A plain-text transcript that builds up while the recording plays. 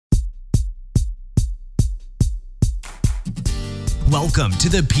Welcome to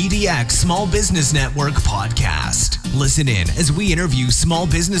the PDX Small Business Network podcast. Listen in as we interview small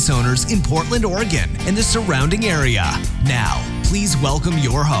business owners in Portland, Oregon, and the surrounding area. Now, please welcome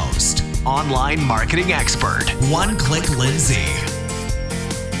your host, online marketing expert, One Click Lindsay.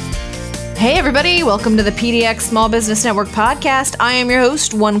 Hey everybody, welcome to the PDX Small Business Network podcast. I am your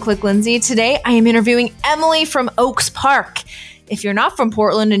host, One Click Lindsay. Today, I am interviewing Emily from Oaks Park. If you're not from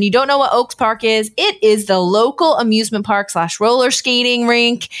Portland and you don't know what Oaks Park is, it is the local amusement park / roller skating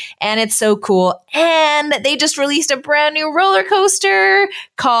rink, and it's so cool. And they just released a brand new roller coaster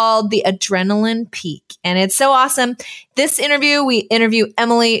called the Adrenaline Peak, and it's so awesome. This interview, we interview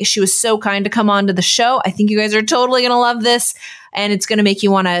Emily. She was so kind to come on to the show. I think you guys are totally going to love this, and it's going to make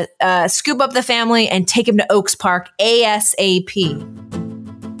you want to scoop up the family and take them to Oaks Park ASAP.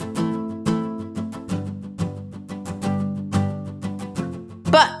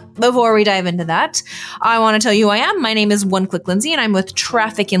 But before we dive into that, I want to tell you who I am. My name is One Click Lindsay, and I'm with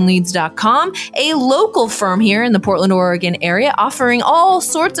trafficandleads.com, a local firm here in the Portland, Oregon area, offering all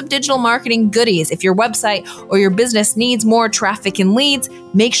sorts of digital marketing goodies. If your website or your business needs more traffic and leads,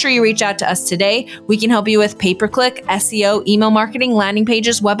 make sure you reach out to us today. We can help you with pay-per-click, SEO, email marketing, landing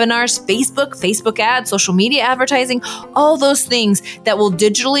pages, webinars, Facebook ads, social media advertising, all those things that will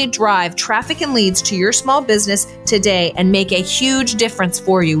digitally drive traffic and leads to your small business today and make a huge difference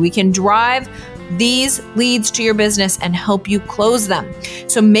for you. We can drive these leads to your business and help you close them.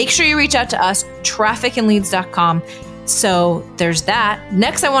 So make sure you reach out to us, trafficandleads.com. So there's that.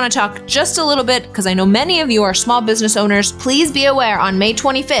 Next, I want to talk just a little bit, because I know many of you are small business owners. Please be aware, on May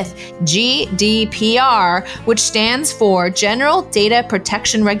 25th, GDPR, which stands for General Data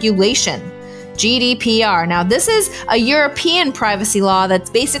Protection Regulation. GDPR. Now, this is a European privacy law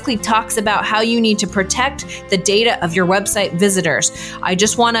that basically talks about how you need to protect the data of your website visitors.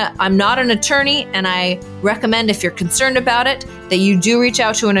 I'm not an attorney, and I recommend, if you're concerned about it, that you do reach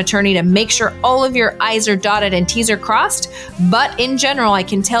out to an attorney to make sure all of your I's are dotted and T's are crossed. But in general, I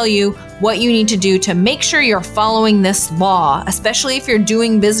can tell you what you need to do to make sure you're following this law, especially if you're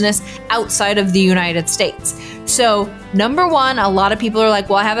doing business outside of the United States. So, number one, a lot of people are like,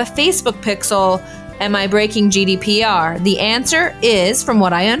 well, I have a Facebook pixel. Am I breaking GDPR? The answer is, from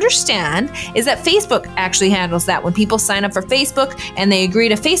what I understand, is that Facebook actually handles that. When people sign up for Facebook and they agree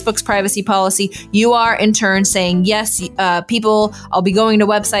to Facebook's privacy policy, you are in turn saying, yes, I'll be going to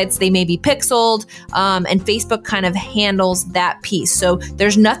websites, they may be pixeled, and Facebook kind of handles that piece. So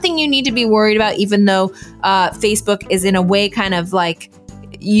there's nothing you need to be worried about, even though Facebook is in a way kind of like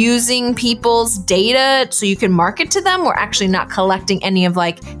using people's data so you can market to them. We're actually not collecting any of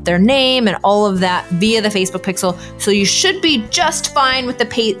like their name and all of that via the Facebook pixel. So you should be just fine with the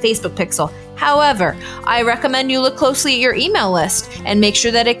Facebook pixel. However, I recommend you look closely at your email list and make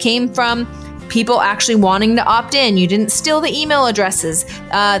sure that it came from people actually wanting to opt in. You didn't steal the email addresses,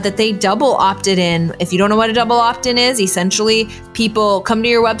 that they double opted in. If you don't know what a double opt-in is, essentially people come to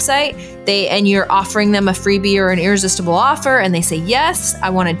your website, and you're offering them a freebie or an irresistible offer, and they say, yes, I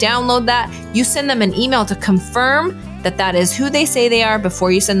want to download that. You send them an email to confirm that that is who they say they are before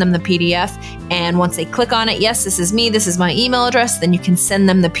you send them the PDF. And once they click on it, yes, this is me, this is my email address, then you can send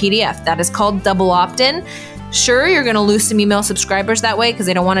them the PDF. That is called double opt-in. Sure, you're going to lose some email subscribers that way because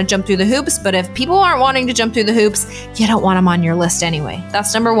they don't want to jump through the hoops. But if people aren't wanting to jump through the hoops, you don't want them on your list anyway.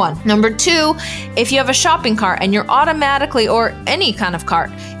 That's number one. Number two, if you have a shopping cart and you're automatically, or any kind of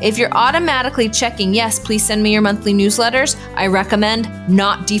cart, if you're automatically checking, yes, please send me your monthly newsletters, I recommend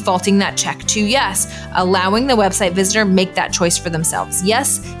not defaulting that check to yes, allowing the website visitor make that choice for themselves.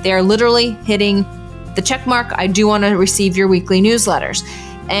 Yes, they are literally hitting the check mark. I do want to receive your weekly newsletters.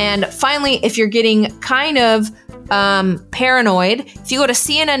 And finally, if you're getting kind of paranoid, if you go to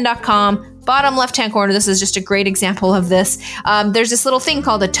CNN.com, bottom left-hand corner, this is just a great example of this. There's this little thing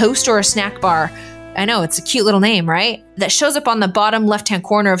called a toast or a snack bar. I know, it's a cute little name, right? That shows up on the bottom left-hand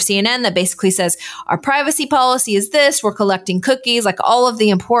corner of CNN that basically says, our privacy policy is this, we're collecting cookies, like all of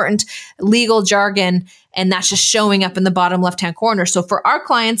the important legal jargon, and that's just showing up in the bottom left-hand corner. So for our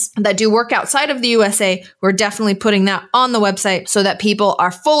clients that do work outside of the USA, we're definitely putting that on the website so that people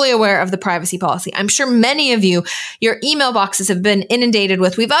are fully aware of the privacy policy. I'm sure many of you, your email boxes have been inundated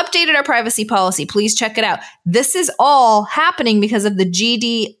with, we've updated our privacy policy, please check it out. This is all happening because of the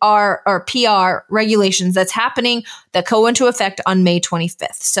GDPR or PR regulations that's happening that go into effect on May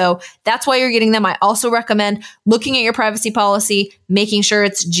 25th. So that's why you're getting them. I also recommend looking at your privacy policy, making sure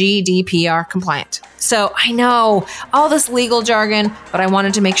it's GDPR compliant. So I know all this legal jargon, but I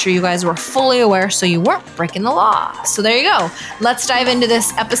wanted to make sure you guys were fully aware so you weren't breaking the law. So there you go. Let's dive into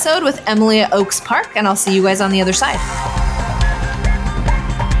this episode with Emily at Oaks Park, and I'll see you guys on the other side.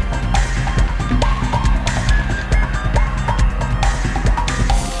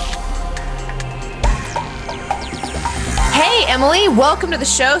 Emily. Welcome to the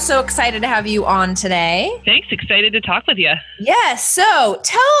show. So excited to have you on today. Thanks. Excited to talk with you. Yes. So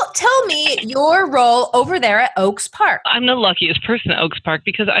tell me your role over there at Oaks Park. I'm the luckiest person at Oaks Park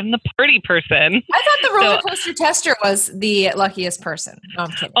because I'm the party person. I thought the roller coaster tester was the luckiest person. No,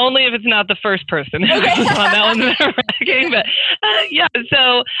 I'm kidding. Only if it's not the first person. Okay. On that one's bragging. But yeah,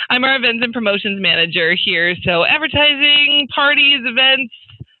 so I'm our events and promotions manager here. So advertising, parties, events,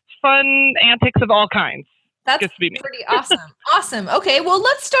 fun antics of all kinds. That's pretty awesome. Awesome. Okay, well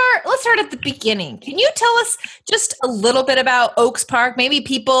let's start at the beginning. Can you tell us just a little bit about Oaks Park? Maybe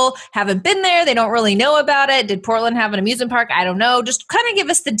people haven't been there, they don't really know about it. Did Portland have an amusement park? I don't know. Just kind of give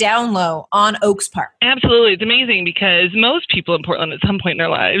us the down low on Oaks Park. Absolutely. It's amazing because most people in Portland at some point in their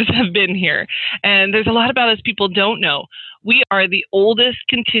lives have been here. And there's a lot about us people don't know. We are the oldest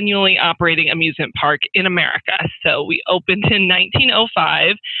continually operating amusement park in America. So we opened in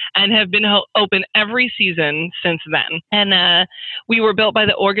 1905 and have been open every season since then. And we were built by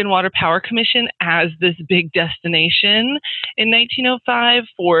the Oregon Water Power Commission as this big destination in 1905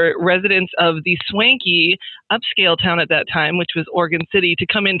 for residents of the swanky upscale town at that time, which was Oregon City, to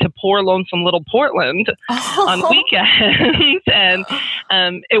come into poor, lonesome little Portland on weekends.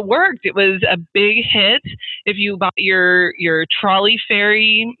 And it worked. It was a big hit. If you bought your trolley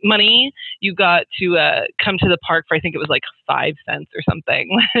ferry money, you got to come to the park for, I think it was like 5 cents or something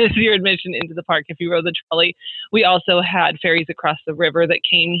as your admission into the park if you rode the trolley. We also had ferries across the river that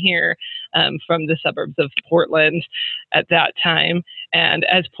came here from the suburbs of Portland at that time. And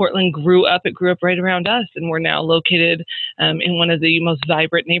as Portland grew up, it grew up right around us. And we're now located in one of the most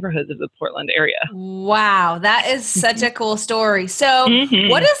vibrant neighborhoods of the Portland area. Wow, that is such a cool story. So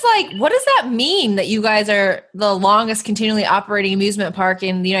what does that mean that you guys are the longest continually operating amusement park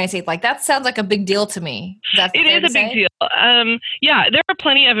in the United States? Like, that sounds like a big deal to me. It is a big deal. Yeah, there are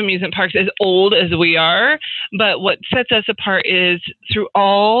plenty of amusement parks as old as we are, but what sets us apart is through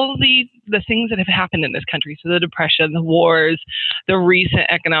all the things that have happened in this country. So the Depression, the wars, the recent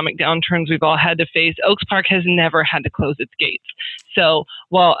economic downturns we've all had to face, Oaks Park has never had to close its gates. So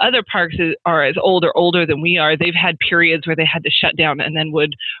while other parks are as old or older than we are, they've had periods where they had to shut down and then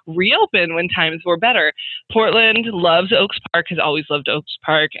would reopen when times were better. Portland loves Oaks Park, has always loved Oaks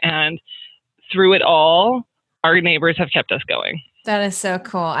Park, and through it all, our neighbors have kept us going. That is so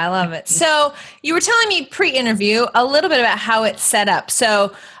cool. I love it. So you were telling me pre-interview a little bit about how it's set up.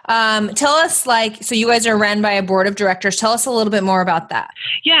 So tell us, so you guys are run by a board of directors. Tell us a little bit more about that.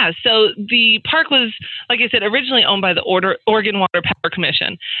 Yeah. So the park was, like I said, originally owned by the Oregon Water Power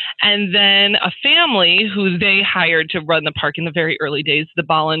Commission. And then a family who they hired to run the park in the very early days, the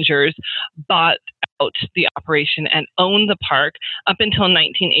Bollingers, bought out the operation and owned the park up until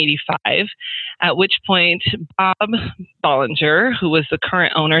 1985, at which point Bob Bollinger, who was the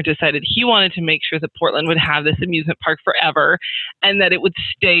current owner, decided he wanted to make sure that Portland would have this amusement park forever and that it would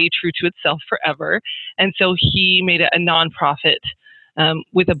stay true to itself forever. And so he made it a nonprofit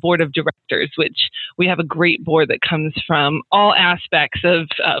with a board of directors, which we have a great board that comes from all aspects of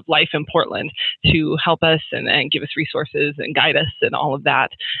life in Portland to help us and give us resources and guide us and all of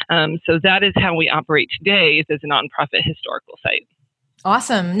that. So that is how we operate today, is as a nonprofit historical site.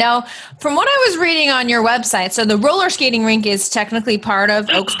 Awesome. Now, from what I was reading on your website, so the roller skating rink is technically part of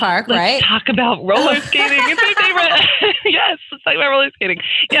Oaks Park, right? Let's talk about roller skating. It's my favorite. Yes, let's talk about roller skating.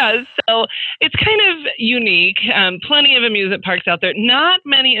 Yeah, so it's kind of unique. Plenty of amusement parks out there. Not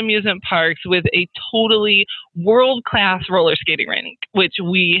many amusement parks with a totally world-class roller skating rink, which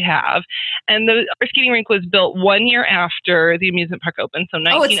we have. And our skating rink was built 1 year after the amusement park opened, so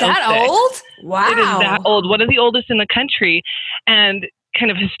 1906. Oh, it's that old? Wow. It is that old. One of the oldest in the country. And kind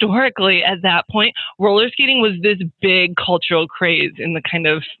of historically at that point, roller skating was this big cultural craze in the kind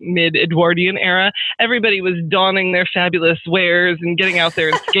of mid-Edwardian era. Everybody was donning their fabulous wares and getting out there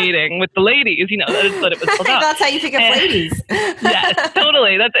and skating with the ladies. You know, that's what it was all about. That's how you pick up ladies. Yes,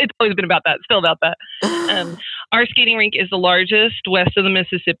 totally. It's always been about that, still about that. Our skating rink is the largest west of the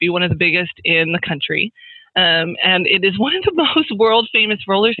Mississippi, one of the biggest in the country. And it is one of the most world famous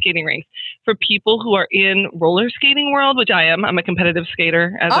roller skating rinks for people who are in roller skating world, which I am. I'm a competitive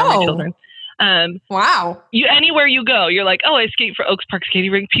skater, as are my children. Wow. Anywhere you go, you're like, oh, I skate for Oaks Park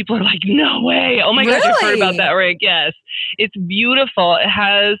Skating Rink. People are like, no way. Oh my gosh, I've heard about that rink. Yes. It's beautiful. It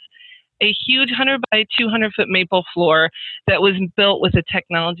has a huge 100 by 200 foot maple floor that was built with a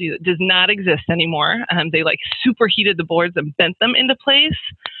technology that does not exist anymore. They superheated the boards and bent them into place.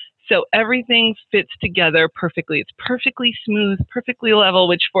 So everything fits together perfectly. It's perfectly smooth, perfectly level,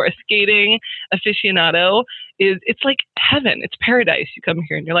 which for a skating aficionado it's like heaven. It's paradise. You come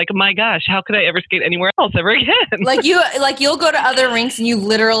here and you're like, oh my gosh, how could I ever skate anywhere else ever again? You'll go to other rinks and you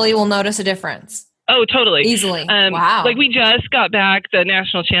literally will notice a difference. Oh, totally. Easily. Wow. Like we just got back. The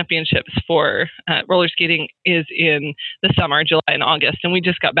national championships for roller skating is in the summer, July and August. And we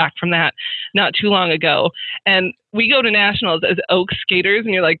just got back from that not too long ago. And we go to nationals as Oaks skaters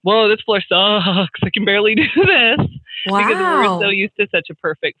and you're like, whoa, this floor sucks. I can barely do this. Wow. Because we're so used to such a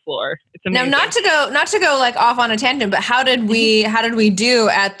perfect floor. It's amazing. Now, not to go like off on a tangent, but how did we do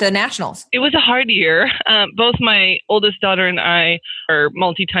at the nationals? It was a hard year. Both my oldest daughter and I are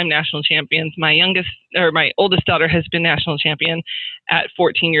multi-time national champions. My oldest daughter has been national champion at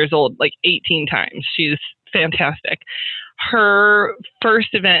 14 years old, like 18 times. She's fantastic. Her first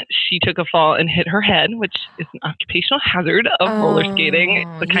event, she took a fall and hit her head, which is an occupational hazard of roller skating,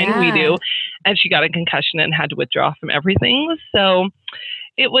 the kind we do. And she got a concussion and had to withdraw from everything. So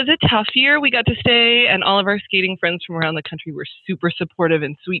it was a tough year. We got to stay, and all of our skating friends from around the country were super supportive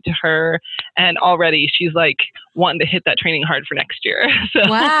and sweet to her. And already she's like wanting to hit that training hard for next year. So,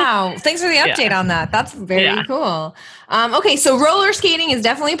 wow. Thanks for the update on that. That's very cool. Okay. So roller skating is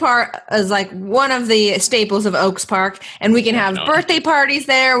definitely like one of the staples of Oaks Park, and we can have birthday parties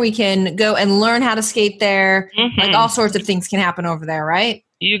there. We can go and learn how to skate there. Like all sorts of things can happen over there, right?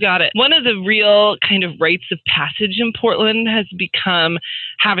 You got it. One of the real kind of rites of passage in Portland has become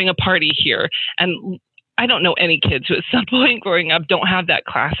having a party here. And I don't know any kids who at some point growing up don't have that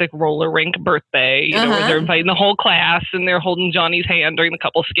classic roller rink birthday, where they're inviting the whole class and they're holding Johnny's hand during the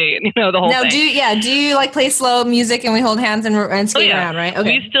couple skate, the whole thing. Do you like play slow music and we hold hands and skate around, right?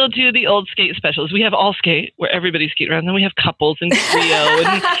 Okay. We still do the old skate specials. We have all skate where everybody skate around. Then we have couples and trio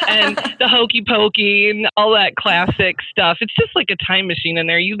and the hokey pokey and all that classic stuff. It's just like a time machine in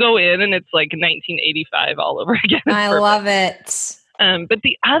there. You go in and it's like 1985 all over again. I love it. But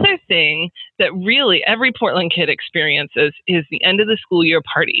the other thing that really every Portland kid experiences is the end of the school year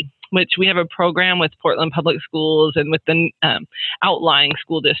party, which we have a program with Portland Public Schools and with the outlying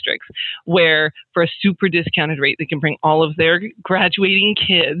school districts where for a super discounted rate, they can bring all of their graduating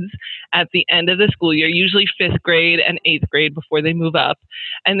kids at the end of the school year, usually 5th grade and 8th grade before they move up.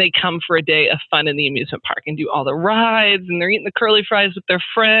 And they come for a day of fun in the amusement park and do all the rides, and they're eating the curly fries with their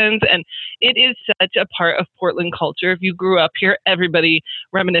friends. And it is such a part of Portland culture. If you grew up here, everybody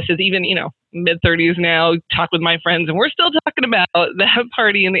reminisces, even, mid-30s now, talk with my friends, and we're still talking about that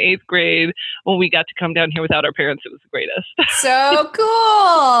party in the 8th grade when we got to come down here without our parents. It was the greatest. So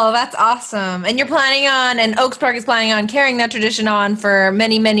cool. That's awesome. And and Oaks Park is planning on carrying that tradition on for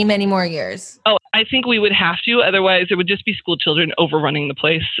many, many, many more years. Oh, I think we would have to. Otherwise, it would just be school children overrunning the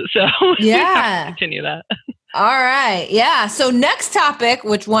place. So we have to continue that. All right. Yeah. So next topic,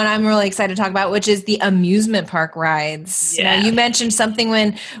 which one I'm really excited to talk about, which is the amusement park rides. Yes. Now, you mentioned something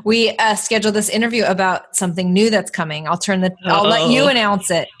when we scheduled this interview about something new that's coming. I'll let you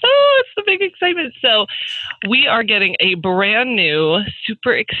announce it. Oh, it's the big excitement. So we are getting a brand new,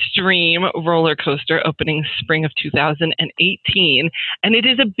 super extreme roller coaster opening spring of 2018. And it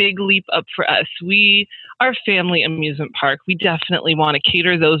is a big leap up for us. We are a family amusement park. We definitely want to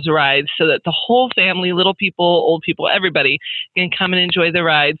cater those rides so that the whole family, little people, old people, everybody can come and enjoy the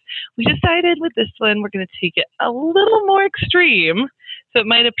rides. We decided with this one, we're going to take it a little more extreme. So it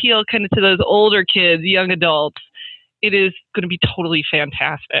might appeal kind of to those older kids, young adults. It is going to be totally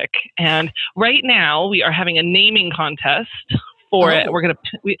fantastic. And right now we are having a naming contest for it.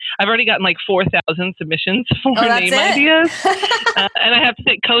 I've already gotten like 4,000 submissions for name ideas. And I have to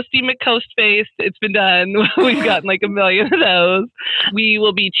say, Coasty McCoastface, it's been done. We've gotten like 1 million of those. We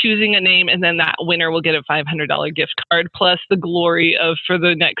will be choosing a name, and then that winner will get a $500 gift card. Plus the glory of, for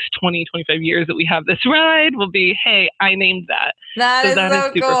the next 20, 25 years that we have this ride will be, hey, I named that. That is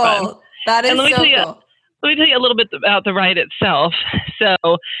so super cool. Fun. That is so cool. Let me tell you a little bit about the ride itself. So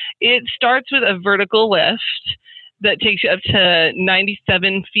it starts with a vertical lift that takes you up to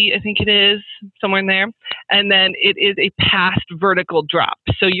 97 feet, I think it is, somewhere in there. And then it is a past vertical drop.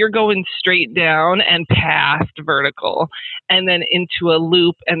 So you're going straight down and past vertical and then into a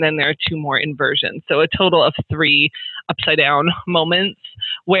loop. And then there are 2 more inversions. So a total of 3 upside down moments,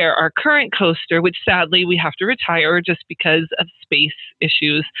 where our current coaster, which sadly we have to retire just because of space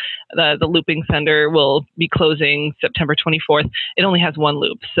issues, the looping center will be closing September 24th. It only has 1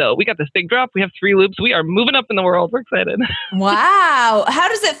 loop. So we got this big drop. We have 3 loops. We are moving up in the world. We're excited. Wow. How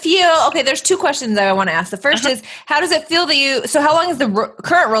does it feel? Okay, there's 2 questions that I want to ask. The first is, how does it feel so how long has the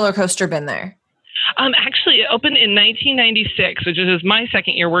current roller coaster been there? Actually, it opened in 1996, which is my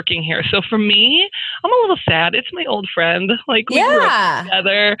second year working here. So for me, I'm a little sad. It's my old friend. Like, we grew up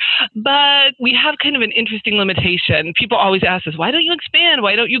together. But we have kind of an interesting limitation. People always ask us, why don't you expand?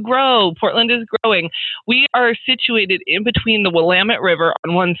 Why don't you grow? Portland is growing. We are situated in between the Willamette River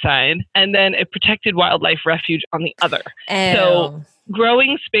on one side and then a protected wildlife refuge on the other. Oh. So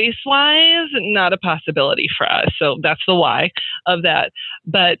growing space-wise, not a possibility for us. So that's the why of that.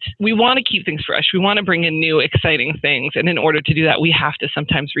 But we want to keep things fresh. We want to bring in new, exciting things. And in order to do that, we have to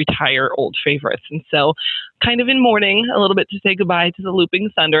sometimes retire old favorites. And so kind of in mourning a little bit to say goodbye to the Looping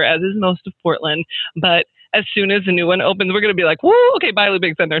Thunder, as is most of Portland. But as soon as the new one opens, we're going to be like, woo, okay, bye,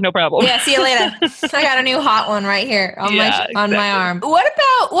 Looping Thunder, no problem. Yeah, see you later. I got a new hot one right here on my arm. What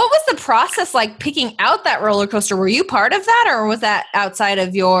was the process like picking out that roller coaster? Were you part of that, or was that outside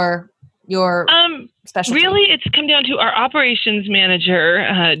of your specialty? Really, it's come down to our operations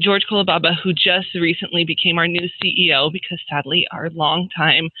manager, George Kolobaba, who just recently became our new CEO because sadly our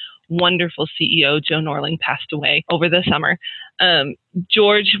longtime wonderful CEO, Joe Norling, passed away over the summer.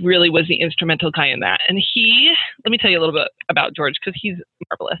 George really was the instrumental guy in that. And let me tell you a little bit about George because he's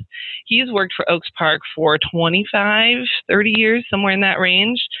marvelous. He's worked for Oaks Park for 25, 30 years, somewhere in that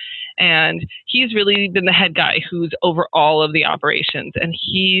range. And he's really been the head guy who's over all of the operations. And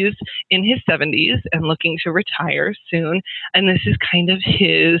he's in his 70s and looking to retire soon. And this is kind of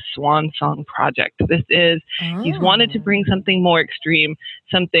his swan song project. He's wanted to bring something more extreme,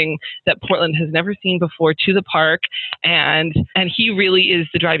 something that Portland has never seen before to the park. And he really is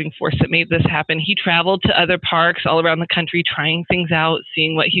the driving force that made this happen. He traveled to other parks all around the country, trying things out,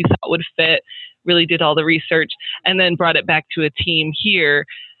 seeing what he thought would fit, really did all the research, and then brought it back to a team here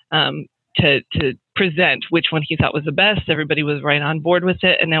to present which one he thought was the best. Everybody was right on board with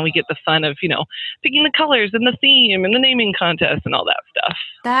it. And now we get the fun of, picking the colors and the theme and the naming contest and all that stuff.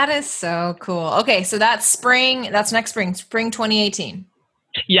 That is so cool. Okay. So that's next spring 2018.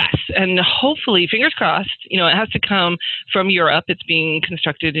 Yes. And hopefully, fingers crossed, it has to come from Europe. It's being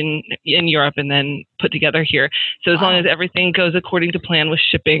constructed in Europe and then put together here. So as long as everything goes according to plan with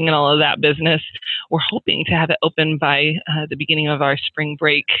shipping and all of that business, we're hoping to have it open by the beginning of our spring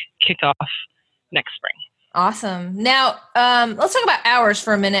break kickoff next spring. Awesome. Now, let's talk about hours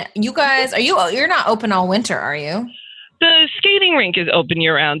for a minute. You guys, you're not open all winter, are you? The skating rink is open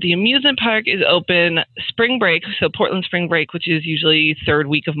year-round. The amusement park is open spring break, so Portland spring break, which is usually third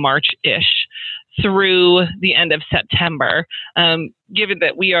week of March-ish, through the end of September. Given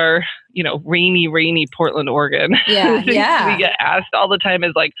that we are, rainy Portland, Oregon. Yeah, We get asked all the time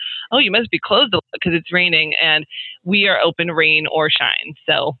is like, oh, you must be closed because it's raining. And we are open rain or shine.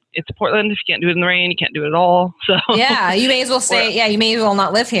 So it's Portland. If you can't do it in the rain, you can't do it at all. So yeah, you may as well you may as well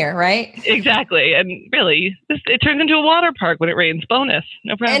not live here, right? Exactly. And really, it turns into a water park when it rains. Bonus.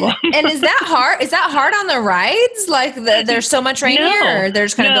 No problem. And is that hard? Is that hard on the rides? Like there's so much rain here? Or they're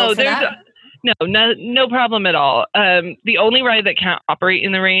just kind of built for that? No problem at all. The only ride that can't operate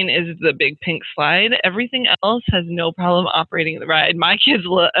in the rain is the big pink slide. Everything else has no problem operating in the ride. My kids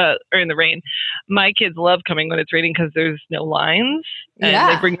are in the rain. My kids love coming when it's raining because there's no lines. And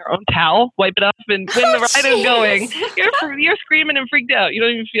they bring their own towel, wipe it up, and when the ride is going, you're screaming and freaked out. You don't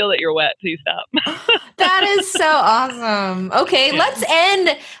even feel that you're wet till you stop. That is so awesome. Okay, let's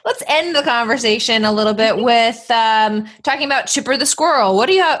end the conversation a little bit with talking about Chipper the squirrel.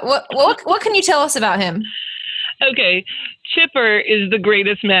 What can you tell us about him? Okay, Chipper is the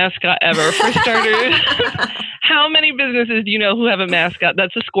greatest mascot ever. For starters, how many businesses do you know who have a mascot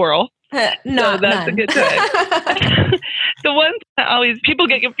that's a squirrel? No, so that's none. a good time. The one that people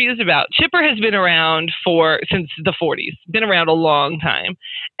get confused about, Chipper has been around since the 40s, been around a long time.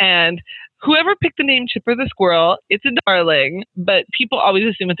 And whoever picked the name Chipper the squirrel, it's a darling, but people always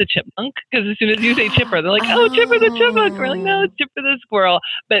assume it's a chipmunk because as soon as you say Chipper, they're like, oh, Chipper the chipmunk. We're like, no, it's Chipper the squirrel.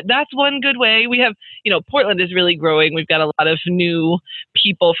 But that's one good way. We have, Portland is really growing. We've got a lot of new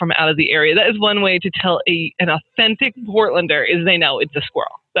people from out of the area. That is one way to tell an authentic Portlander is they know it's a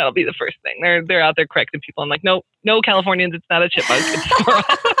squirrel. That'll be the first thing. They're out there correcting people. I'm like, no, Californians, it's not a chipmunk, it's a squirrel.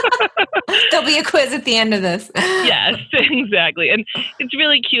 There'll be a quiz at the end of this. Yes, exactly. And it's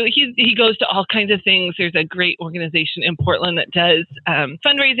really cute. He goes to all kinds of things. There's a great organization in Portland that does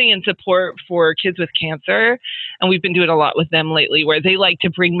fundraising and support for kids with cancer. And we've been doing a lot with them lately where they like to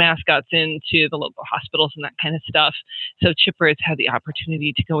bring mascots into the local hospitals and that kind of stuff. So Chipper has had the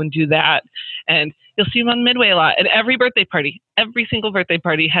opportunity to go and do that. And you'll see him on Midway a lot. And every single birthday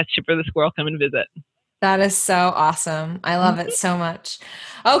party has Chipper the squirrel come and visit. That is so awesome. I love it so much.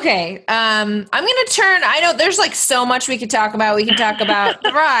 Okay. I'm going to I know there's like so much we could talk about. We can talk about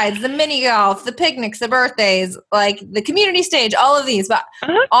the rides, the mini golf, the picnics, the birthdays, like the community stage, all of these. But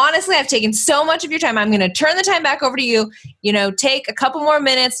honestly, I've taken so much of your time. I'm going to turn the time back over to you. Take a couple more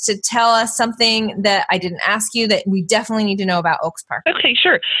minutes to tell us something that I didn't ask you that we definitely need to know about Oaks Park. Okay,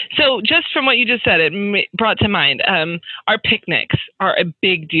 sure. So just from what you just said, it brought to mind, our picnics are a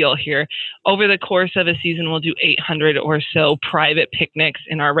big deal here. Over the course of a season, we'll do 800 or so private picnics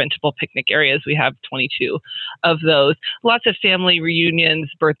in our rentable picnic areas. We have 22 of those. Lots of family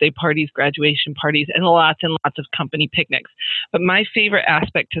reunions, birthday parties, graduation parties, and lots of company picnics. But my favorite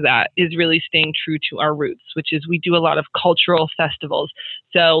aspect to that is really staying true to our roots, which is we do a lot of cultural festivals.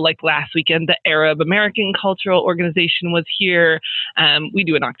 So like last weekend, the Arab American Cultural Organization was here. We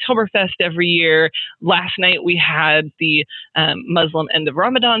do an Oktoberfest every year. Last night we had the Muslim end of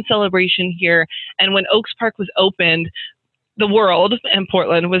Ramadan celebration here. And when Oaks Park was opened, the world and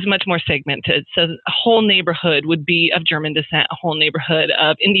Portland was much more segmented. So a whole neighborhood would be of German descent, a whole neighborhood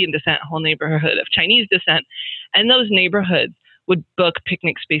of Indian descent, a whole neighborhood of Chinese descent. And those neighborhoods would book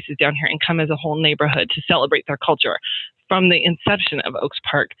picnic spaces down here and come as a whole neighborhood to celebrate their culture from the inception of Oaks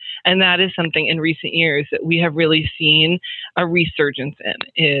Park. And that is something in recent years that we have really seen a resurgence in,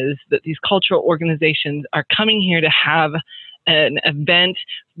 is that these cultural organizations are coming here to have an event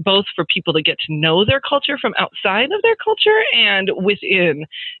both for people to get to know their culture from outside of their culture and within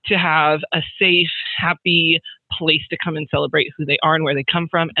to have a safe, happy place to come and celebrate who they are and where they come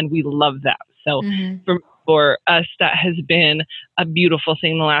from. And we love that. So for us, that has been a beautiful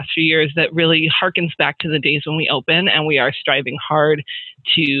thing the last few years that really harkens back to the days when we open, and we are striving hard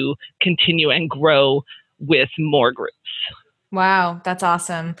to continue and grow with more groups. Wow, that's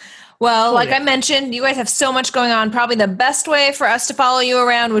awesome. Well, I mentioned, you guys have so much going on. Probably the best way for us to follow you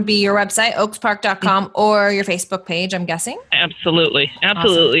around would be your website, oakspark.com, or your Facebook page, I'm guessing. Absolutely.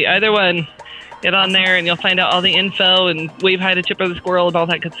 Awesome. Either one. Get on there and you'll find out all the info and wave hi to Chipper the squirrel and all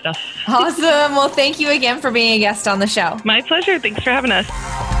that good stuff. Awesome. Well, thank you again for being a guest on the show. My pleasure. Thanks for having us.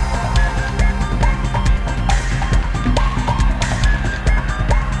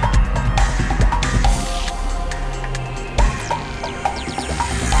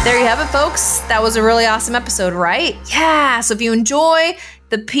 There you have it, folks. That was a really awesome episode, right? Yeah. So if you enjoy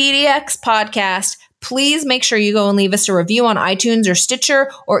the PDX podcast, please make sure you go and leave us a review on iTunes or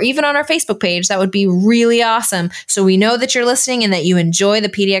Stitcher or even on our Facebook page. That would be really awesome. So we know that you're listening and that you enjoy the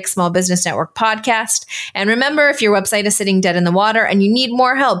PDX Small Business Network podcast. And remember, if your website is sitting dead in the water and you need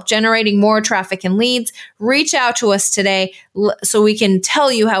more help generating more traffic and leads, reach out to us today so we can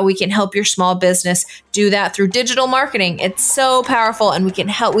tell you how we can help your small business do that through digital marketing. It's so powerful, and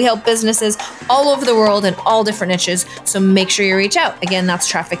we help businesses all over the world in all different niches. So make sure you reach out. Again,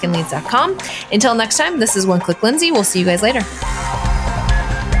 that's trafficandleads.com. Until next time, this is One Click Lindsay. We'll see you guys later.